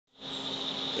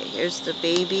Here's the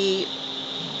baby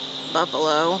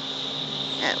buffalo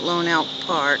at Lone Elk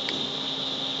Park.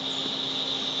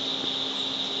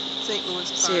 St. Louis Park.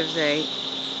 See if they,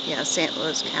 yeah, St.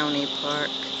 Louis County Park.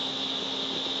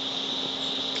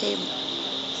 Okay.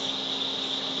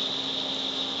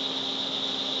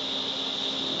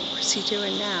 What's he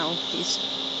doing now? He's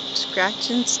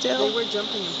scratching still? They were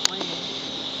jumping and playing.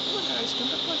 Oh my gosh,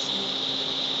 jump across me.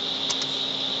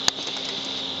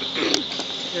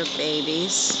 They're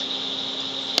babies.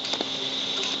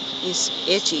 He's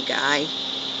itchy guy.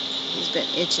 He's been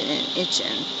itching and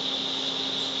itching.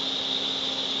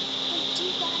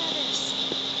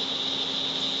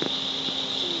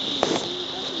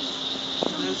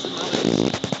 There's the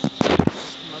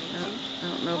mothers. I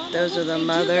don't know if those are the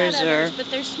mothers or... But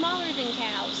they're smaller than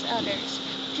cows, udders.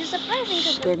 Which is surprising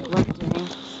because they're grunting.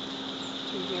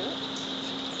 Do you hear it?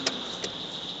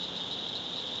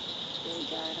 They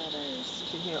got udders. You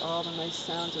can hear all the nice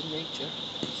sounds of nature.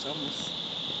 It's almost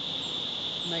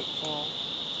nightfall.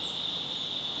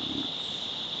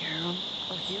 Hear them?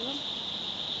 Oh, hear them?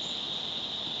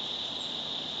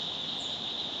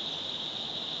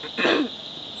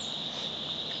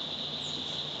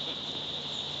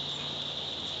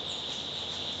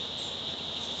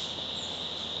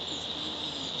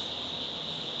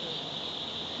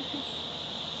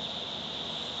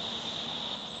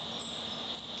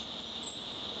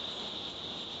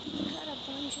 Got a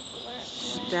bunch of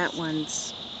grass. That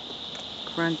one's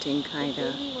grunting, kind The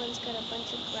of. baby one's got a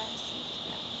bunch of grass and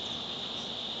stuff.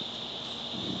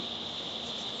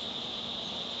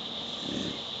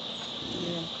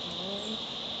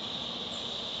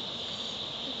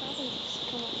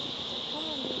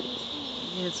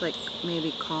 Yeah, it's like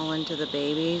maybe calling to the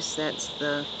babies. That's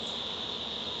the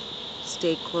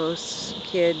stay close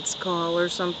kids call or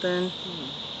something.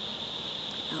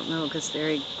 I don't know, because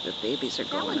the babies are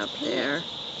going up there.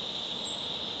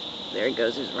 There he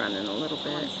goes, he's running a little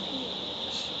bit.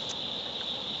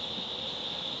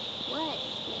 What?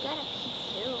 You gotta pee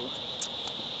too.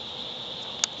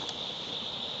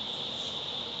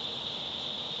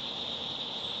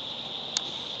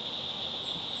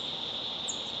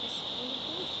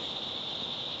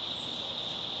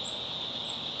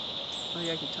 Oh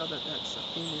yeah, I can tell that that's a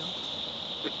female.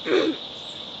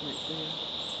 Right there.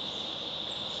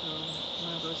 So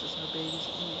one of those is her babies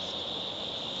at least.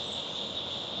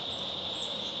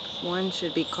 One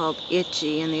should be called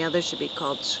Itchy and the other should be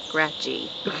called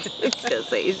Scratchy. Because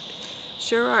they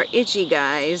sure are itchy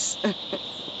guys. Those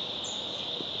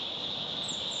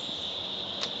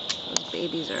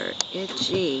babies are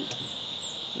itchy.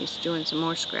 He's doing some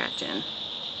more scratching.